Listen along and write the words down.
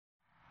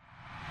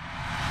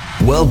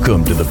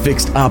Welcome to the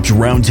Fixed Ops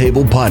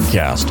Roundtable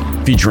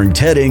podcast, featuring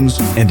Ted Ings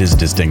and his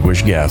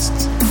distinguished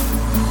guests.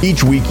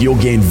 Each week, you'll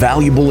gain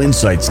valuable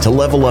insights to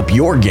level up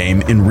your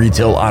game in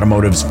retail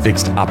automotive's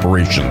fixed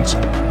operations.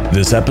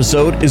 This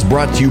episode is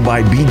brought to you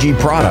by BG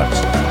Products,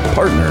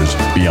 partners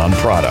beyond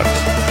product.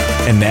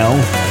 And now,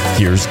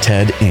 here's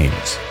Ted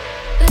Ings.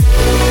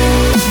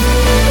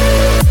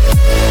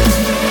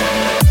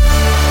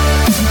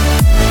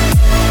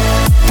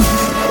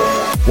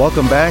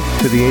 Welcome back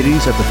to the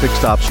 80s at the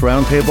Fixed Ops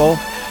Roundtable.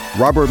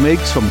 Robert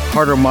Miggs from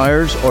Carter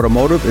Myers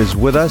Automotive is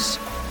with us.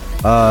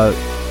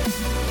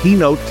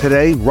 Keynote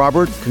today.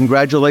 Robert,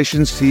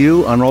 congratulations to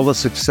you on all the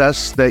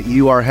success that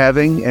you are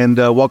having, and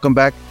welcome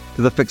back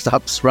to the Fixed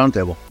Ops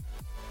Roundtable.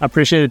 I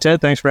appreciate it,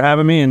 Ted. Thanks for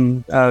having me,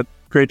 and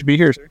great to be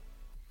here, sir.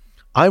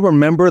 I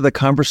remember the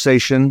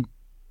conversation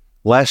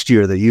last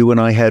year that you and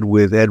I had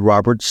with Ed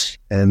Roberts,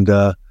 and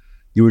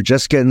you were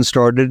just getting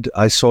started.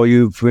 I saw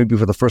you maybe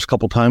for the first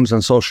couple times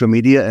on social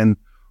media. And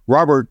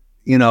Robert,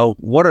 you know,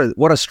 what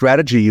a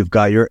strategy you've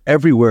got. You're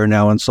everywhere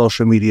now on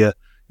social media.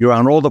 You're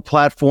on all the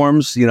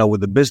platforms, you know,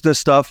 with the business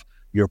stuff,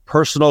 your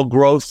personal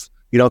growth,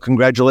 you know,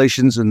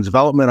 congratulations and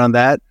development on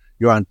that.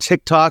 You're on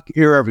TikTok.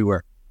 You're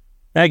everywhere.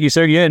 Thank you,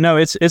 sir. Yeah, no,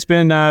 it's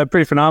been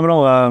pretty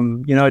phenomenal.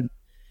 You know, I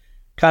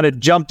kind of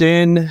jumped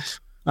in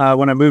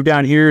when I moved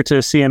down here to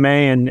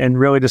CMA and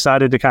really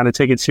decided to kind of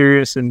take it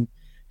serious and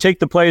take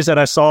the plays that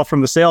I saw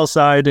from the sales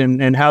side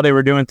and how they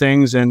were doing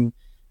things, and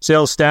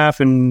sales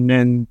staff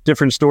and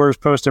different stores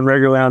posting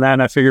regularly on that.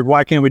 And I figured,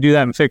 why can't we do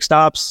that in fixed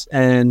ops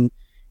and,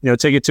 you know,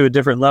 take it to a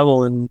different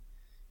level? And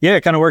yeah,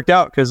 it kind of worked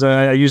out because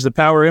I used the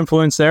power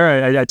influence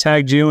there. I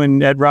tagged you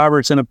and Ed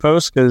Roberts in a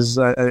post because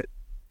I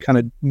kind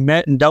of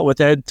met and dealt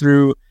with Ed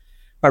through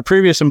our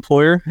previous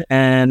employer.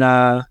 And,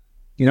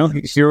 you know,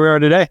 here we are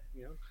today.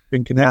 You know,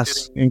 been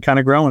connected and kind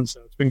of growing.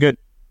 So it's been good.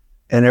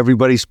 And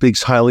everybody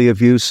speaks highly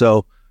of you.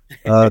 So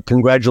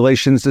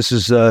congratulations. This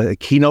is a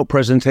keynote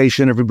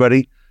presentation,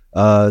 everybody.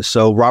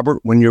 So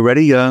Robert, when you're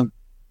ready, you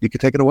can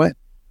take it away.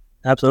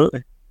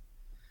 Absolutely.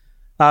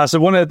 So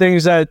one of the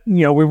things that,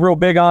 you know, we're real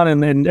big on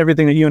and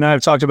everything that you and I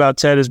have talked about,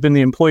 Ted, has been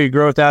the employee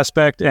growth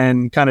aspect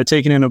and kind of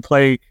taking into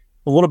play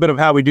a little bit of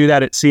how we do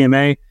that at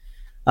CMA.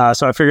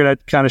 So I figured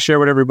I'd kind of share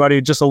with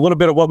everybody just a little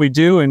bit of what we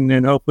do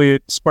and hopefully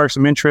it sparks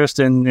some interest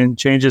and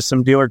changes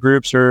some dealer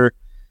groups or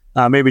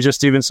maybe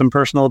just even some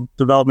personal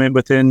development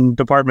within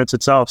departments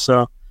itself.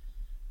 So,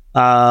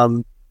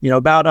 you know,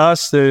 about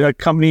us, the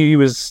company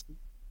was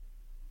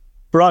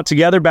brought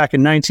together back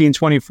in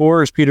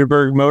 1924 as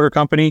Petersburg Motor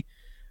Company.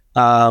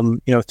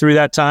 You know, through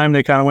that time,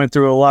 they kind of went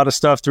through a lot of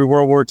stuff through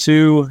World War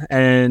II.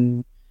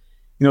 And,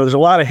 you know, there's a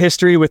lot of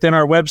history within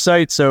our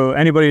website. So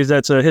anybody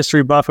that's a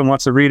history buff and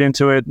wants to read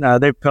into it,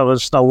 they've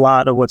published a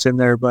lot of what's in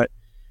there. But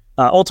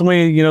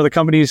ultimately, you know, the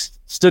companies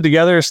stood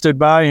together, stood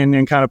by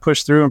and kind of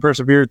pushed through and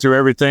persevered through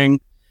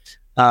everything.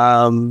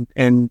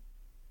 And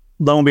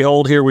lo and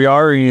behold, here we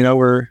are. You know,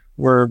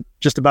 we're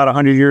just about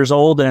 100 years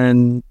old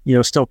and, you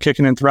know, still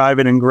kicking and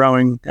thriving and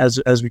growing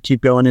as we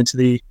keep going into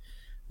the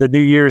new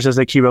years as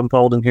they keep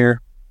unfolding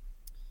here.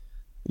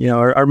 You know,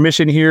 our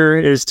mission here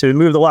is to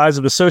move the lives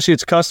of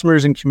associates,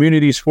 customers, and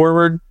communities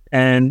forward.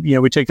 And, you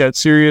know, we take that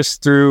serious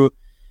through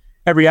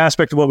every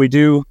aspect of what we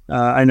do.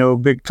 I know a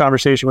big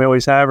conversation we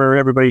always have or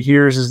everybody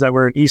hears is that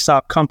we're an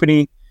ESOP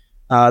company,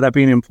 that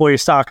being employee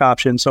stock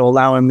option. So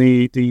allowing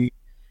the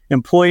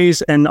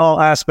employees and all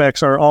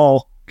aspects are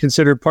all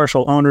considered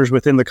partial owners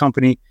within the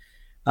company,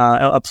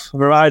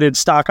 provided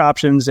stock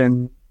options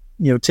and,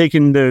 you know,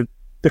 taking the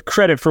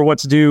credit for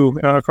what's due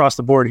across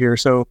the board here.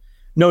 So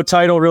no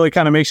title really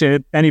kind of makes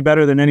it any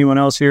better than anyone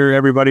else here.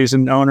 Everybody's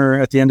an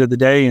owner at the end of the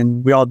day,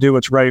 and we all do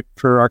what's right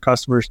for our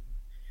customers,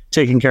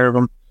 taking care of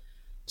them.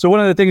 So one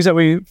of the things that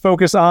we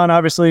focus on,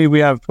 obviously, we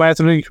have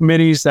philanthropy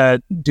committees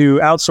that do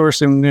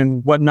outsourcing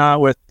and whatnot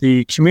with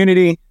the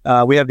community.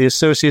 We have the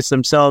associates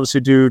themselves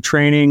who do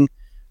training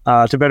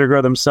to better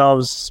grow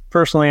themselves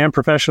personally and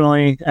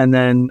professionally. And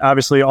then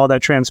obviously all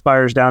that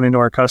transpires down into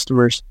our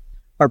customers.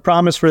 Our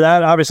promise for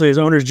that, obviously, is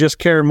owners just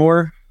care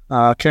more.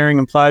 Caring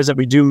implies that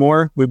we do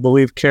more. We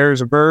believe care is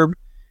a verb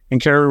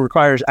and care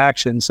requires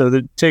action. So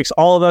it takes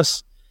all of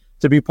us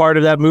to be part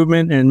of that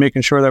movement and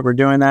making sure that we're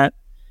doing that,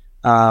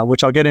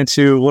 which I'll get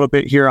into a little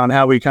bit here on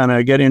how we kind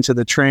of get into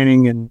the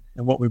training and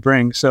what we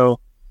bring. So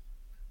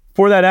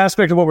for that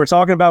aspect of what we're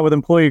talking about with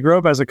employee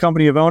growth as a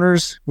company of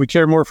owners, we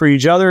care more for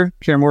each other,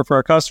 care more for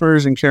our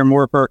customers, and care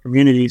more for our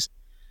communities.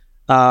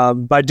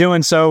 By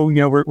doing so, you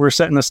know, we're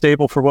setting a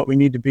staple for what we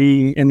need to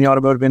be in the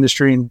automotive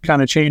industry and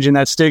kind of changing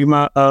that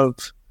stigma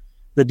of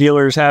the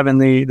dealers having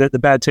the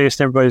bad taste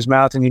in everybody's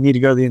mouth and you need to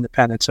go to the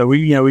independent. So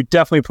we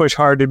definitely push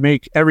hard to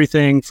make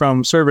everything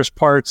from service,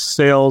 parts,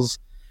 sales,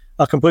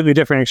 a completely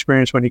different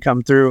experience when you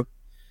come through.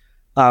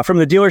 From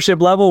the dealership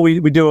level,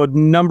 we do a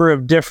number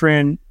of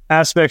different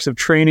aspects of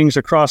trainings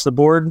across the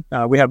board.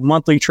 We have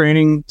monthly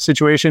training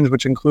situations,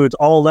 which includes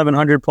all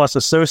 1,100 plus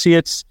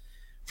associates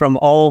from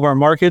all of our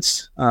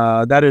markets.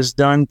 That is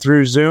done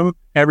through Zoom.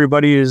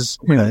 Everybody is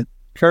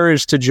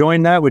encouraged to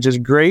join that, which is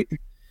great.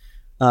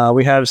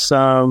 We have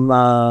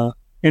some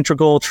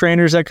integral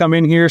trainers that come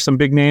in here, some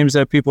big names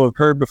that people have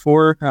heard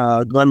before.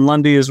 Glenn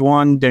Lundy is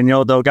one.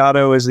 Danielle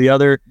Delgado is the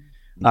other.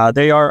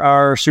 They are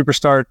our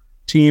superstar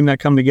team that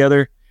come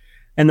together.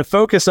 And the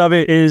focus of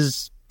it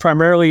is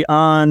primarily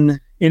on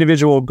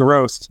individual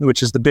growth,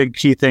 which is the big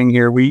key thing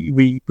here.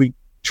 We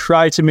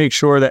try to make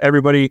sure that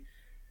everybody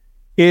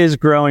is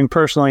growing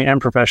personally and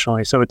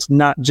professionally. So it's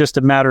not just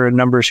a matter of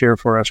numbers here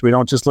for us. We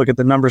don't just look at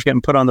the numbers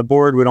getting put on the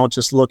board. We don't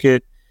just look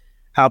at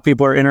how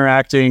people are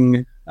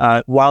interacting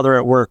while they're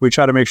at work. We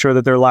try to make sure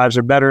that their lives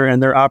are better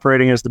and they're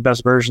operating as the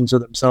best versions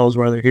of themselves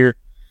while they're here.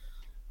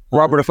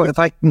 Robert, if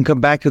I can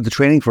come back to the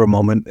training for a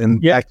moment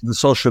and back to the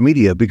social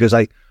media, because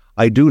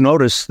I do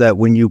notice that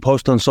when you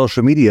post on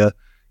social media,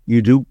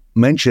 you do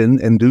mention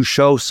and do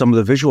show some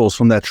of the visuals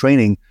from that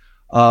training.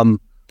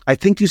 I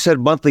think you said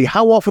monthly.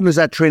 How often does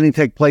that training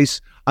take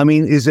place? I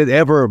mean, is it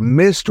ever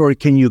missed, or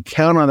can you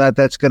count on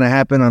that's going to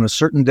happen on a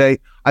certain day?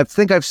 I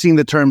think I've seen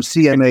the term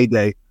CMA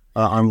Day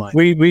online.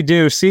 We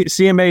do.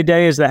 CMA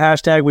Day is the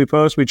hashtag we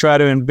post. We try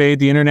to invade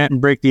the internet and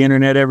break the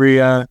internet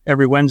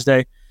every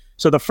Wednesday.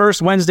 So the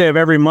first Wednesday of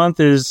every month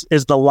is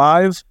the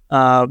live.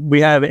 We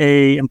have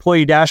a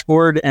employee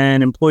dashboard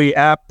and employee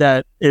app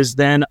that is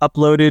then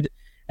uploaded,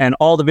 and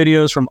all the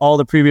videos from all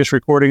the previous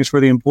recordings for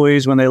the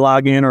employees when they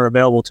log in are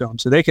available to them.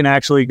 So they can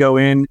actually go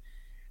in,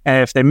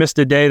 and if they missed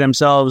a day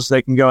themselves,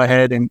 they can go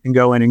ahead and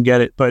go in and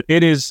get it. But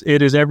it is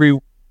every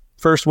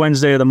first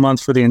Wednesday of the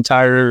month for the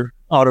entire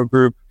auto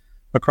group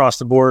across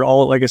the board.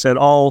 Like I said,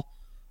 all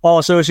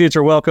associates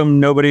are welcome.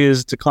 Nobody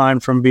is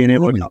declined from being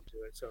able to come to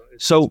it.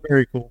 So it's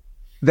very cool.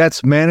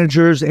 That's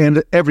managers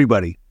and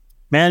everybody.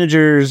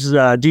 Managers,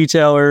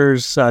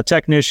 detailers,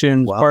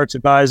 technicians, parts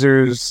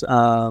advisors,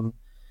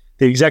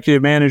 the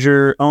executive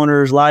manager,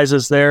 owners.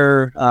 Liza's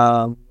there.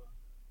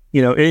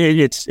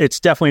 It's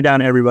definitely down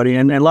to everybody.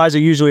 And Liza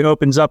usually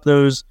opens up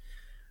those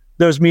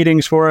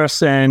meetings for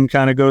us and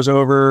kind of goes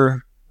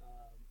over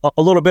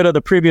a little bit of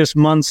the previous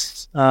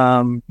month's,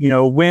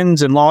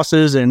 wins and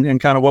losses and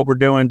kind of what we're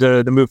doing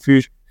to move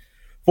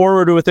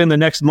forward within the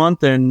next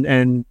month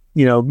and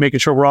making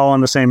sure we're all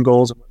on the same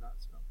goals and whatnot.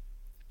 So.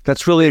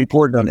 That's really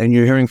important. And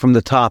you're hearing from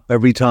the top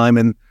every time.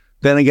 And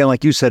then again,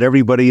 like you said,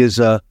 everybody is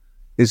an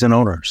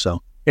owner.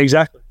 So.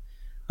 Exactly.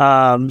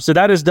 So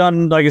that is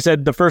done, like I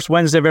said, the first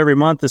Wednesday of every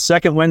month. The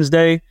second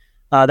Wednesday,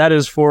 that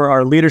is for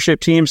our leadership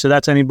team. So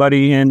that's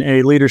anybody in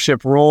a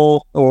leadership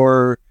role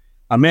or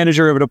a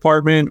manager of a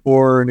department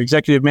or an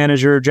executive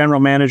manager, general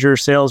manager,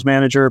 sales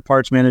manager,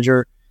 parts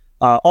manager.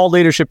 All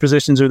leadership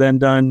positions are then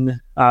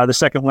done the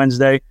second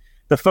Wednesday.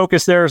 The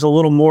focus there is a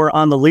little more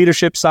on the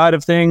leadership side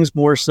of things,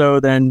 more so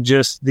than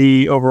just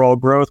the overall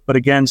growth. But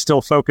again,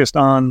 still focused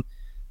on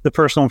the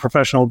personal and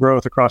professional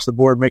growth across the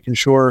board, making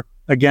sure,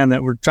 again,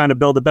 that we're trying to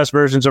build the best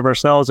versions of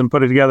ourselves and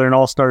put it together. An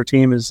all-star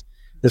team is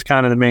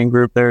kind of the main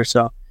group there.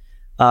 So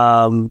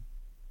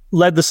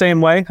led the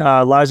same way.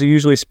 Liza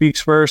usually speaks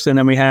first, and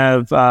then we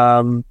have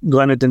Glenn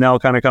and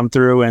Danelle kind of come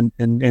through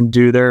and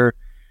do their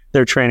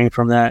training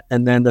from that.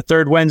 And then the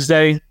third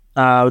Wednesday,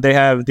 they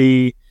have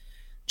the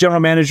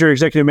general manager,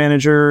 executive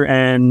manager,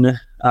 and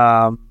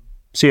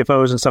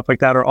CFOs and stuff like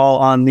that are all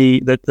on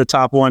the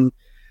top one.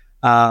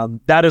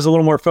 That is a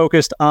little more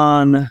focused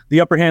on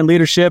the upper hand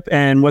leadership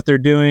and what they're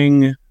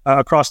doing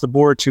across the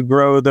board to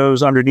grow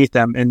those underneath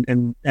them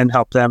and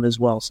help them as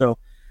well. So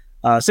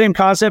same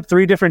concept,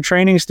 3 different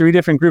trainings, 3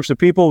 different groups of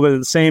people, but at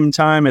the same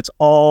time, it's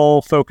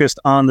all focused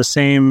on the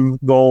same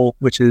goal,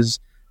 which is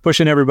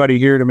pushing everybody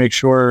here to make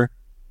sure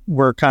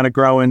we're kind of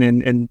growing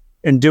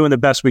and doing the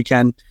best we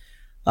can,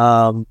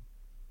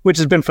 which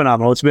has been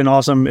phenomenal. It's been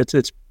awesome.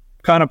 It's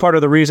kind of part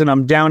of the reason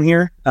I'm down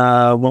here.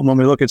 When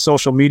we look at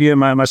social media,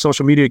 my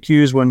social media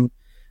cues, when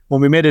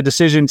we made a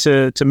decision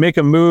to make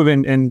a move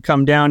and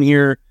come down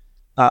here,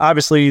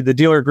 obviously the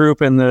dealer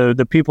group and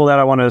the people that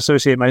I want to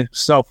associate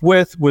myself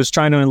with was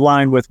trying to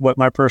align with what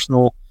my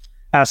personal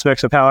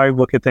aspects of how I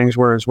look at things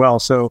were as well.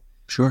 So,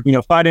 sure,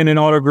 finding an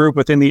auto group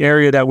within the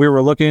area that we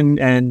were looking,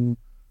 and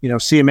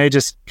CMA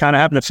just kind of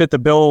happened to fit the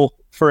bill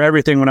for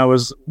everything when I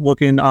was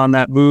looking on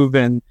that move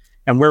and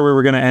where we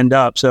were going to end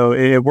up. So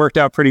it worked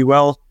out pretty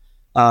well.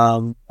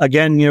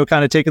 Again,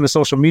 kind of taking the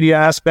social media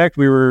aspect,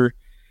 we were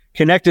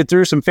connected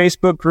through some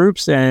Facebook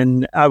groups,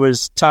 and I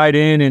was tied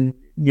in and,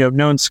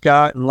 known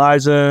Scott and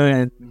Liza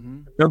and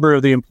a number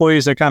of the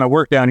employees that kind of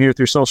work down here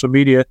through social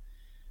media.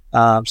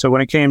 So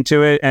when it came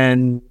to it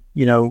and,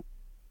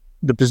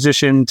 the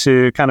position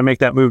to kind of make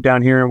that move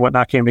down here and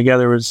whatnot came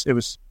together, it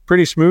was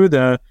pretty smooth.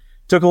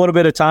 Took a little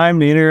bit of time,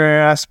 the inner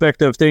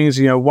aspect of things,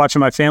 watching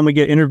my family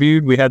get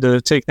interviewed. We had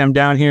to take them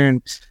down here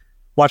and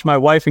watch my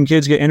wife and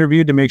kids get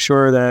interviewed to make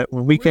sure that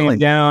when we came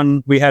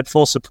down, we had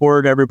full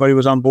support. Everybody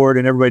was on board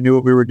and everybody knew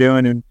what we were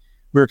doing, and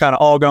we were kind of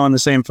all going the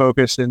same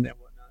focus and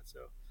whatnot.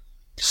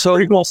 So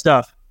pretty cool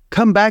stuff.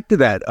 Come back to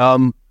that.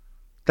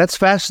 That's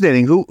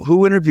fascinating.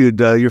 Who interviewed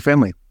your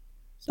family?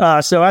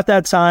 So at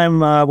that time,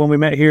 when we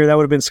met here, that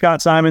would have been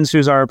Scott Simons,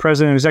 who's our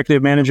president and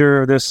executive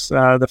manager of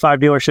the 5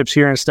 dealerships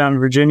here in Staunton,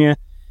 Virginia.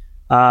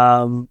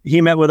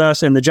 He met with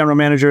us, and the general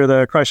manager of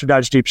the Chrysler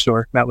Dodge Jeep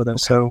store met with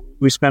us. Okay. So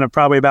we spent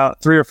probably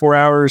about 3 or 4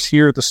 hours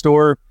here at the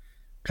store,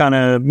 kind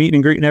of meeting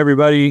and greeting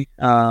everybody.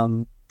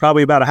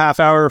 Probably about a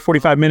half hour,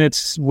 45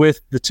 minutes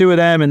with the two of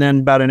them, and then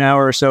about an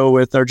hour or so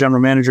with our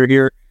general manager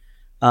here.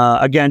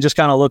 Again, just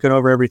kind of looking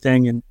over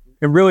everything and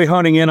really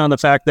honing in on the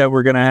fact that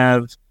we're going to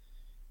have,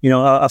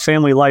 a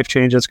family life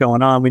change that's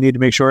going on. We need to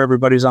make sure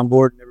everybody's on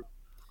board.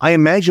 I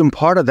imagine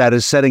part of that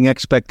is setting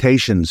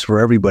expectations for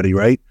everybody,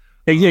 right?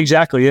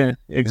 Exactly. Yeah,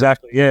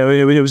 exactly. Yeah.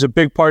 It was a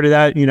big part of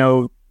that,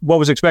 what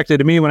was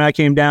expected of me when I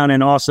came down,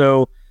 and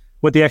also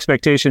what the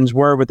expectations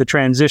were with the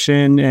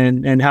transition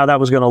and how that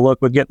was going to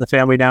look with getting the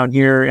family down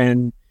here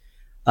and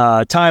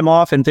time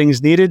off and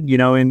things needed.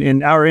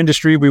 In our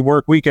industry, we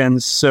work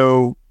weekends.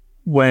 So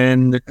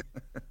when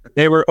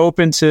they were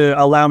open to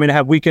allow me to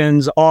have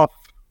weekends off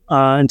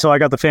until I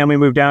got the family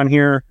moved down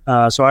here.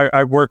 So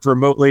I worked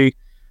remotely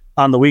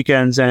on the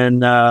weekends,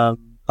 and I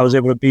was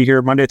able to be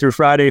here Monday through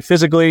Friday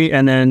physically.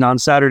 And then on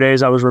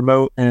Saturdays, I was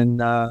remote and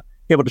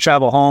able to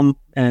travel home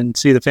and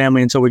see the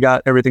family until we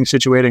got everything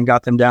situated and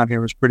got them down here.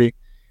 It was pretty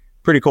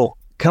cool.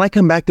 Can I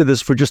come back to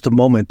this for just a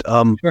moment?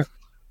 Sure.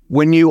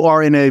 When you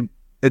are in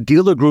a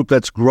dealer group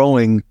that's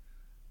growing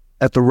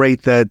at the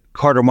rate that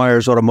Carter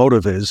Myers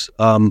Automotive is,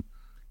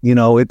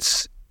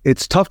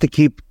 it's tough to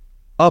keep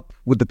up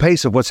with the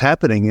pace of what's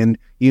happening. And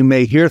you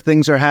may hear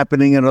things are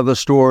happening in other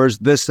stores,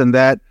 this and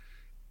that.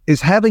 Is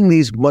having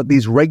these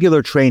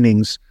regular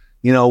trainings,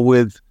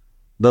 with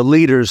the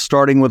leaders,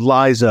 starting with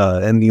Liza,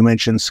 and you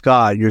mentioned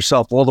Scott,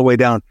 yourself, all the way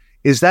down,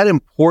 is that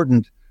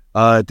important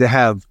to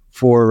have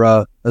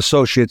for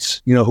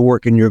associates, who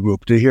work in your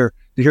group, to hear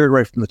it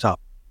right from the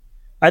top?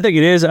 I think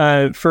it is.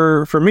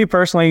 For me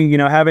personally,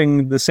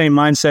 having the same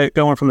mindset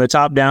going from the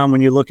top down,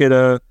 when you look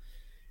at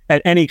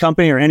any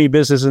company or any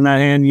business in that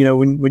hand,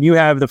 when you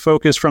have the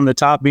focus from the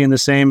top being the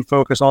same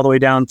focus all the way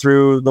down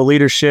through the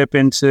leadership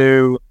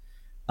into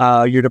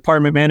your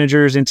department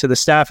managers, into the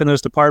staff in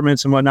those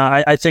departments and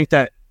whatnot, I think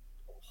that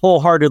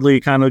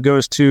wholeheartely kind of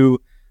goes to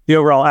the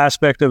overall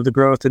aspect of the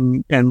growth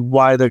and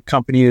why the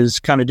company is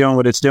kind of doing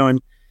what it's doing.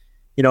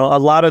 A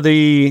lot of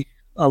the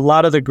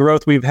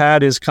growth we've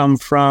had has come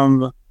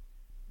from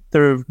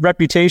the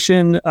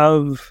reputation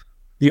of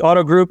the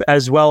auto group,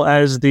 as well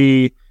as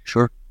the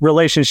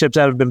relationships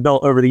that have been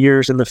built over the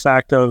years and the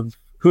fact of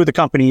who the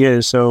company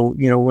is. So,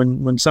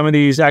 when some of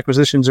these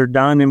acquisitions are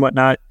done and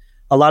whatnot,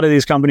 a lot of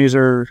these companies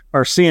are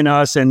seeing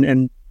us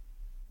and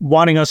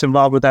wanting us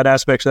involved with that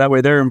aspect. So that way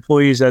their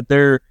employees that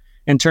they're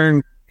in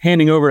turn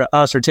handing over to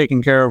us are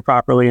taken care of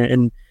properly.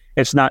 And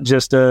it's not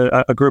just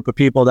a group of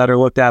people that are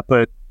looked at,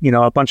 but,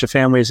 a bunch of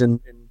families and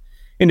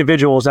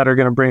individuals that are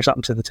going to bring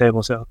something to the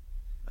table. So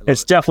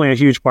it's definitely a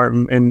huge part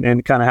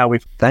in kind of how we...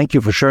 Thank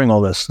you for sharing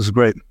all this. This is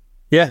great.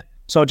 Yeah.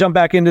 So I'll jump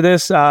back into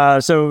this.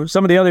 So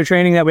some of the other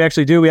training that we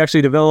actually do, we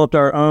actually developed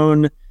our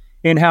own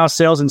in-house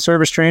sales and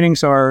service training.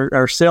 So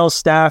our sales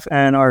staff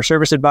and our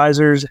service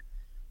advisors,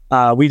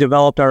 we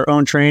developed our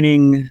own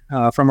training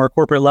from our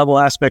corporate level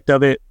aspect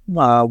of it,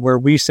 where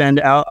we send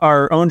out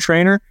our own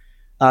trainer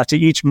to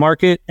each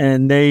market,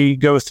 and they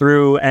go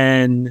through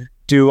and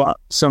do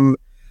some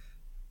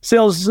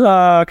sales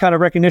kind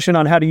of recognition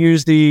on how to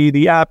use the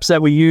apps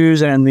that we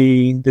use and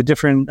the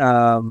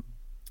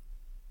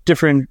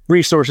different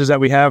resources that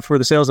we have for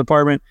the sales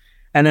department.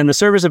 And then the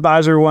service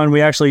advisor one,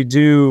 we actually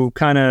do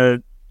kind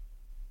of,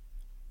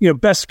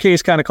 best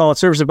case kind of call it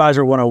Service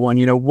Advisor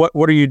 101.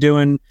 What are you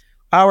doing?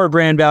 Our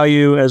brand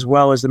value as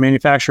well as the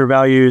manufacturer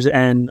values,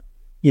 and,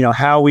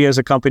 how we as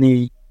a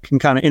company can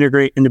kind of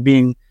integrate into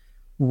being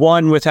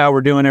one with how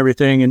we're doing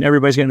everything, and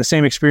everybody's getting the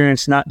same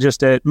experience, not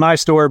just at my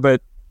store,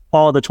 but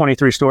all the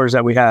 23 stores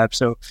that we have.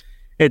 So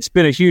it's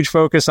been a huge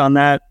focus on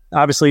that.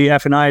 Obviously,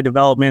 F&I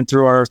development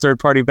through our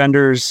third-party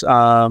vendors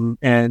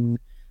and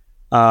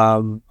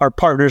our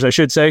partners, I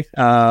should say,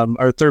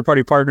 our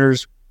third-party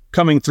partners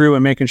coming through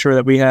and making sure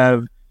that we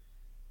have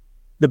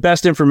the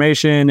best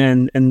information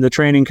and the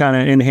training kind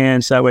of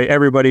enhanced. That way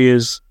everybody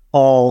is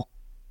all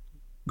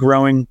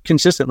growing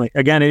consistently.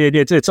 Again,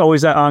 it's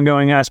always that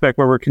ongoing aspect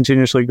where we're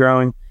continuously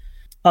growing.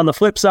 On the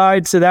flip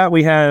side to that,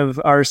 we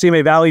have our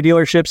CMA Valley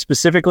dealership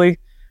specifically.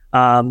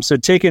 So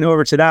taking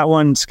over to that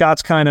one,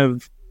 Scott's kind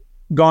of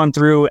gone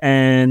through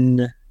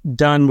and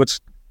done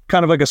what's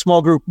kind of like a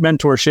small group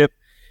mentorship.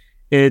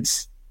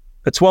 It's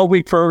a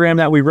 12-week program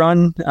that we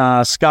run.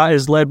 Scott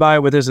is led by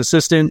with his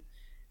assistant,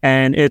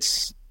 and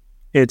it's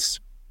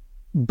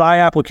by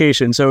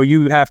application. So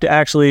you have to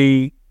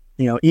actually,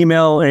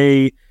 email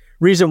a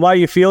reason why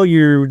you feel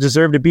you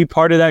deserve to be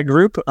part of that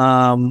group,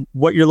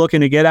 what you're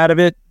looking to get out of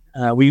it.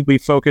 We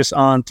focus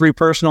on 3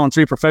 personal and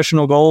 3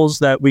 professional goals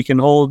that we can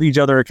hold each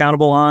other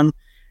accountable on.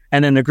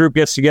 And then the group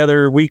gets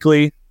together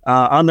weekly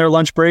on their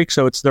lunch break.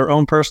 So it's their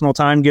own personal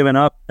time given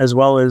up, as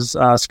well as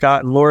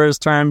Scott and Laura's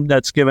time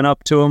that's given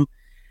up to them.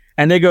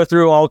 And they go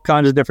through all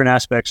kinds of different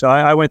aspects. So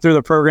I went through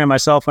the program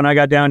myself when I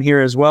got down here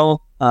as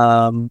well.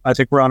 I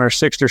think we're on our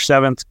 6th or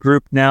 7th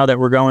group now that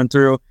we're going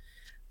through.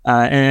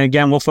 And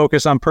again, we'll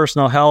focus on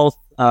personal health,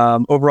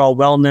 overall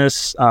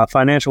wellness,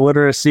 financial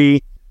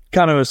literacy,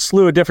 kind of a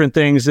slew of different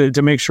things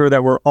to make sure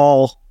that we're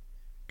all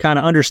kind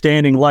of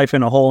understanding life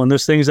in a whole, and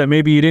those things that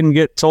maybe you didn't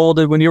get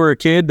told when you were a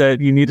kid that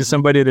you needed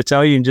somebody to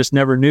tell you and just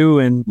never knew.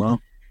 And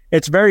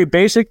it's very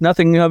basic.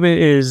 Nothing of it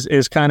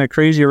is kind of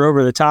crazy or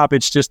over the top.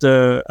 It's just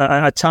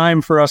a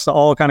time for us to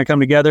all kind of come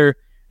together,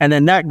 and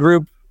then that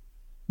group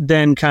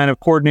then kind of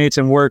coordinates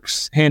and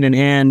works hand in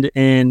hand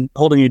in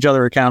holding each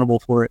other accountable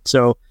for it.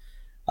 So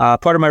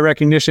part of my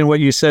recognition, what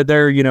you said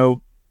there,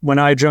 when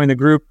I joined the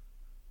group,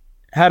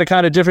 had a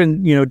kind of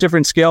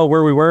different scale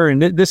where we were.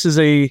 And this is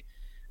a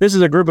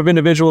group of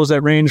individuals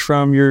that range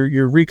from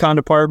your recon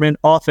department,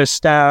 office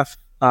staff,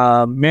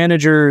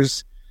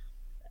 managers,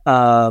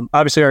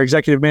 obviously our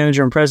executive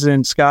manager and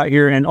president, Scott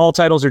here, and all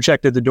titles are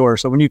checked at the door.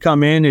 So when you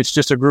come in, it's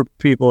just a group of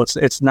people.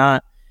 It's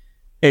not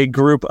a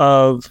group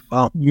of,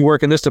 you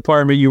work in this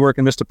department, you work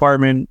in this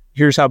department,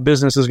 here's how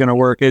business is going to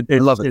work. I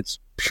love it. It's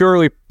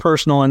purely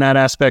personal in that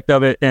aspect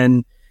of it,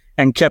 and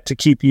kept to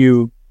keep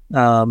you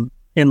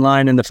in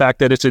line in the fact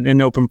that it's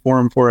an open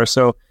forum for us.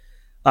 So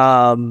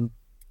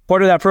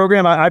part of that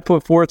program, I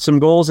put forth some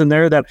goals in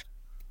there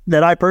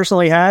that I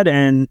personally had,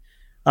 and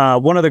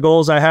one of the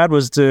goals I had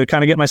was to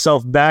kind of get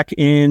myself back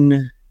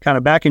in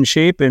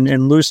shape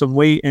and lose some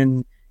weight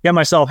and get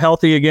myself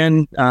healthy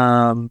again.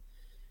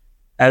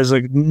 As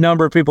a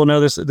number of people know,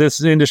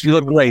 this industry. You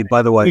look great,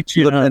 by the way.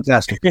 You look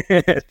fantastic.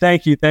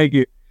 Thank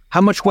you.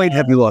 How much weight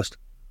have you lost?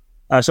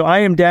 So I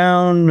am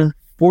down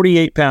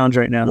 48 pounds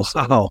right now.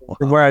 Wow.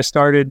 From where I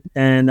started.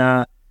 And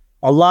a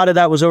lot of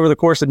that was over the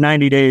course of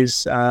 90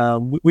 days.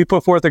 We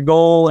put forth a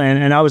goal,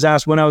 and I was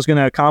asked when I was going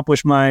to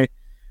accomplish my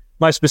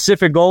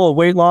specific goal of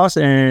weight loss.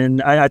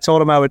 And I told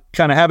them I would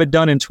kind of have it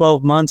done in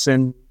 12 months.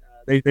 And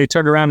they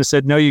turned around and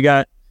said, no, you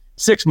got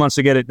 6 months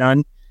to get it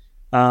done.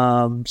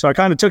 So I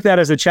kind of took that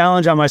as a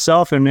challenge on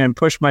myself and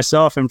pushed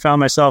myself, and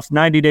found myself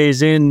 90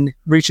 days in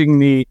reaching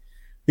the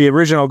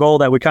original goal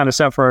that we kind of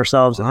set for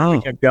ourselves. Wow. And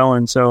we kept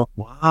going. So,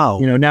 wow.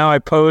 Now I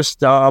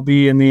post, I'll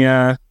be in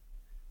the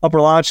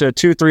upper lodge at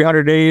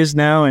 200-300 days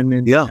now,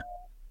 and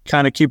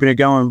kind of keeping it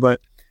going.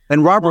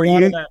 And Robert,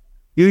 you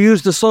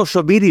use the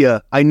social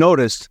media, I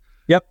noticed.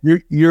 Yep.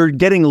 You're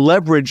getting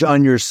leverage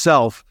on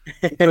yourself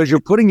because you're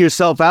putting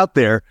yourself out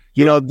there.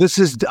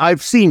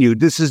 I've seen you.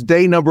 This is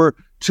day number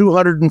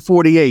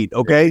 248.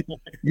 Okay.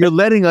 You're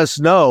letting us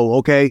know,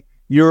 okay,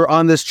 you're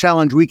on this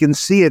challenge. We can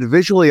see it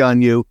visually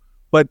on you,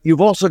 but you've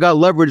also got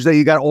leverage that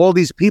you got all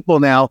these people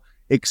now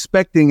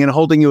expecting and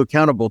holding you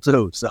accountable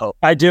too. So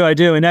I do.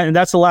 And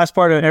that's the last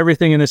part of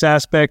everything in this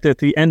aspect. At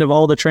the end of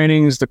all the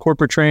trainings, the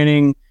corporate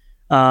training,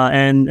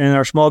 and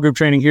our small group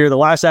training here, the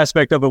last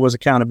aspect of it was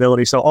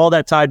accountability. So all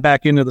that tied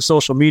back into the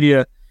social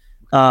media.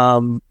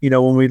 When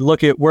we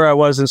look at where I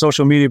was in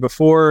social media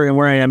before and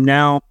where I am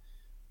now,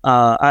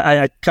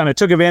 I kind of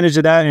took advantage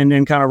of that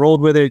and kind of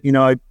rolled with it.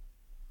 I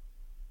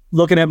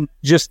looking at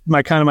just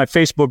my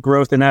Facebook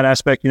growth in that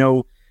aspect.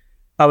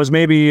 I was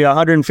maybe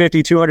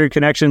 150, 200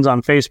 connections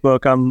on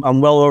Facebook.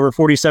 I'm well over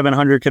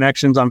 4,700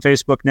 connections on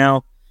Facebook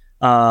now.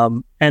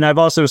 And I've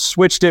also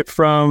switched it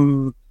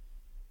from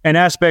an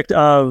aspect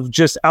of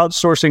just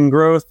outsourcing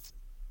growth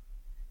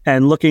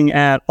and looking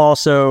at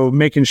also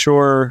making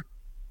sure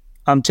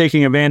I'm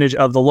taking advantage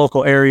of the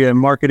local area and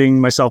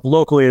marketing myself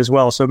locally as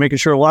well. So making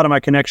sure a lot of my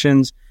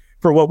connections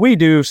for what we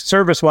do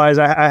service-wise,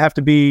 I have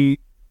to be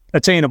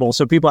attainable.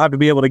 So people have to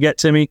be able to get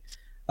to me.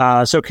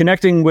 So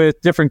connecting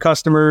with different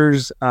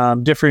customers,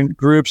 different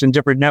groups and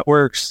different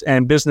networks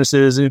and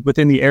businesses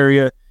within the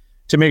area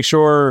to make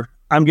sure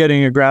I'm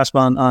getting a grasp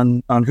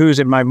on who's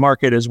in my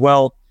market as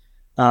well.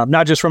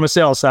 Not just from a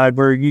sales side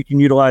where you can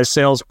utilize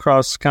sales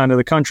across kind of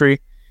the country.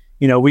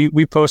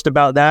 We post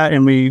about that,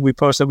 and we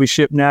post that we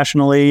ship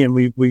nationally, and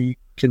we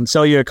can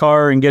sell you a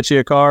car and get you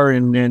a car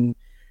and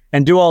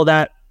do all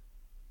that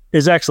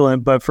is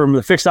excellent. But from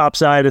the fixed op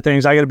side of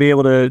things, I got to be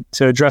able to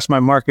address my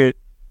market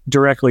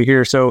directly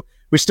here. So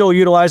we still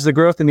utilize the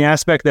growth in the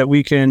aspect that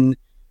we can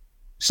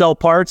sell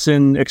parts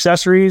and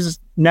accessories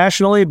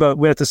nationally,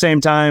 but at the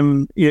same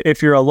time,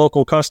 if you're a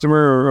local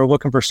customer or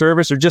looking for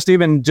service or just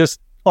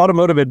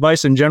automotive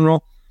advice in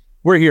general,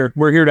 we're here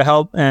to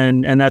help.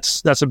 And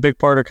that's a big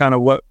part of kind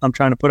of what I'm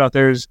trying to put out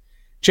there is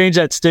change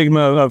that stigma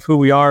of who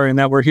we are and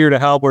that we're here to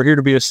help. We're here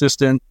to be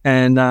assistant.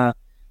 And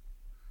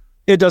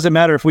it doesn't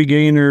matter if we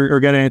gain or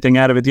get anything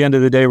out of it. At the end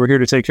of the day, we're here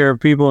to take care of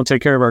people and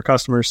take care of our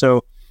customers.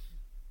 So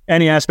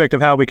any aspect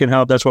of how we can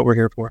help, that's what we're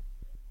here for.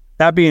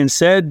 That being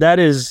said, that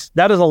is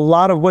a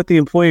lot of what the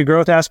employee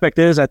growth aspect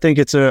is. I think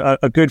it's a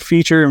good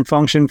feature and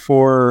function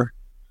for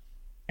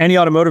any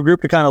automotive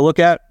group to kind of look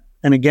at.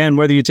 And again,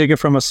 whether you take it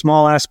from a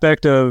small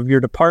aspect of your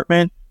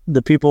department,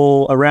 the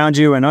people around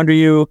you and under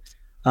you,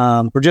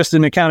 or just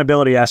an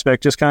accountability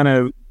aspect, just kind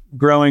of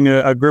growing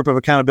a group of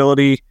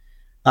accountability.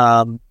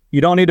 You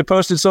don't need to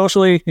post it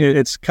socially.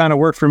 It's kind of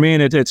worked for me,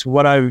 and it's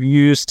what I've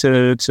used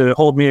to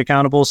hold me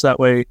accountable. So that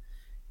way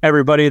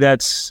everybody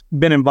that's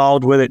been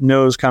involved with it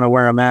knows kind of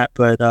where I'm at.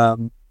 But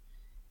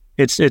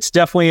it's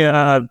definitely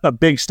a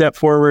big step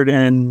forward,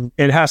 and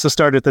it has to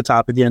start at the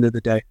top at the end of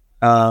the day.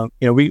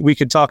 We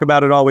could talk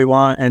about it all we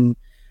want, and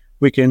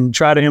We can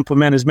try to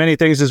implement as many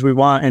things as we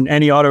want in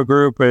any auto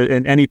group or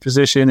in any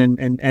position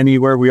and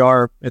anywhere we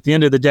are. At the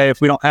end of the day,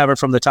 if we don't have it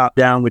from the top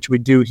down, which we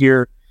do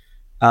here,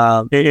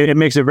 it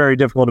makes it very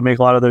difficult to make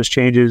a lot of those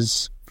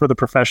changes for the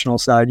professional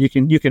side. You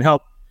can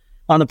help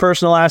on the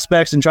personal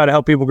aspects and try to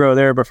help people grow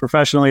there, but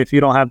professionally, if you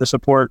don't have the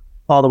support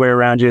all the way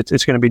around you,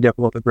 it's going to be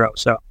difficult to grow.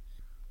 So,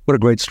 what a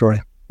great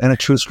story and a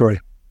true story.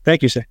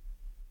 Thank you, sir.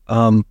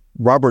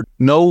 Robert,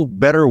 no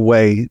better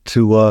way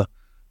to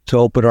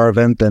open our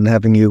event than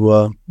having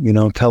you,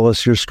 tell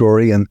us your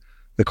story and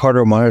the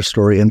Carter Myers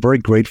story, and very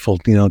grateful,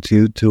 to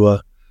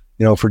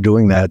you, for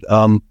doing that.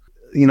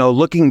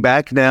 Looking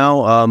back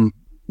now,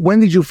 when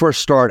did you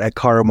first start at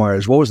Carter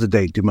Myers? What was the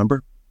date? Do you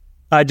remember?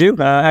 I do.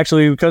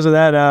 Actually, because of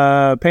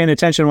that, paying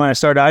attention when I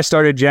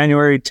started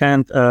January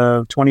 10th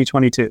of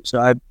 2022.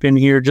 So I've been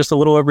here just a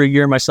little over a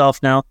year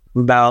myself now,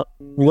 about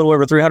a little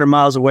over 300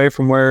 miles away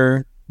from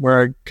where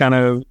I kind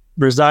of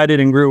resided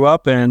and grew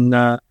up. And,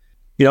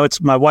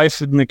 it's my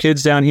wife and the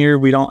kids down here.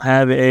 We don't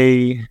have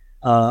a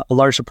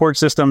large support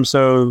system.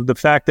 So the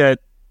fact that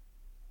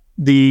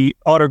the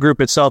auto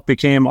group itself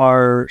became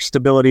our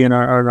stability and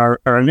our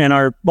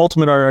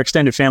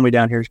extended family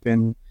down here has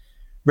been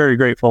very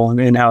grateful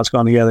in how it's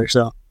gone together.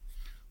 So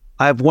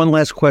I have one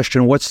last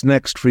question. What's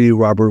next for you,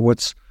 Robert?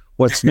 What's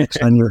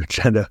next on your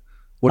agenda?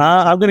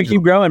 I'm going to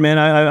keep growing, man.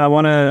 I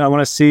want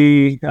to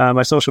see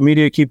my social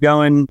media keep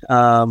going.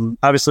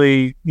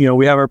 Obviously,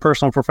 we have our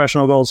personal and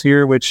professional goals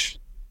here, which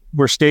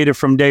were stated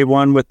from day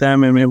one with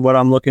them and what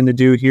I'm looking to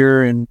do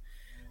here. And,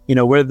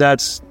 whether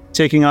that's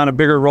taking on a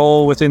bigger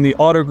role within the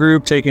auto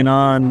group, taking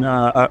on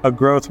a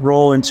growth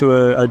role into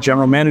a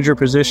general manager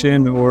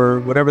position,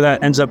 or whatever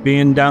that ends up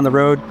being down the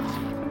road,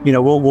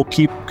 we'll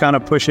keep kind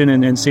of pushing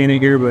and seeing it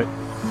here. But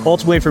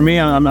ultimately for me,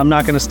 I'm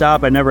not going to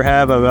stop. I never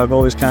have. I've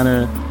always kind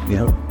of,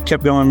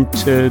 kept going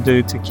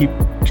to keep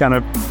kind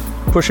of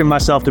pushing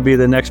myself to be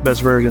the next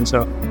best version.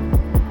 So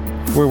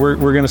we're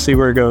going to see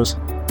where it goes.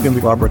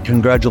 Robert,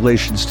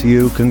 congratulations to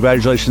you.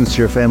 Congratulations to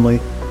your family.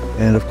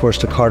 And of course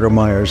to Carter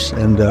Myers,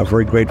 and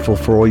very grateful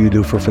for all you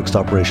do for fixed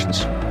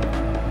operations.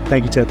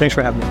 Thank you, Ted. Thanks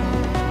for having me.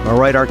 All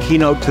right, our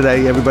keynote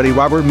today, everybody,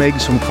 Robert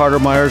Miggs from Carter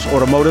Myers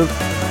Automotive,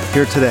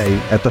 here today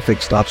at the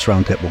Fixed Ops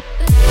Roundtable.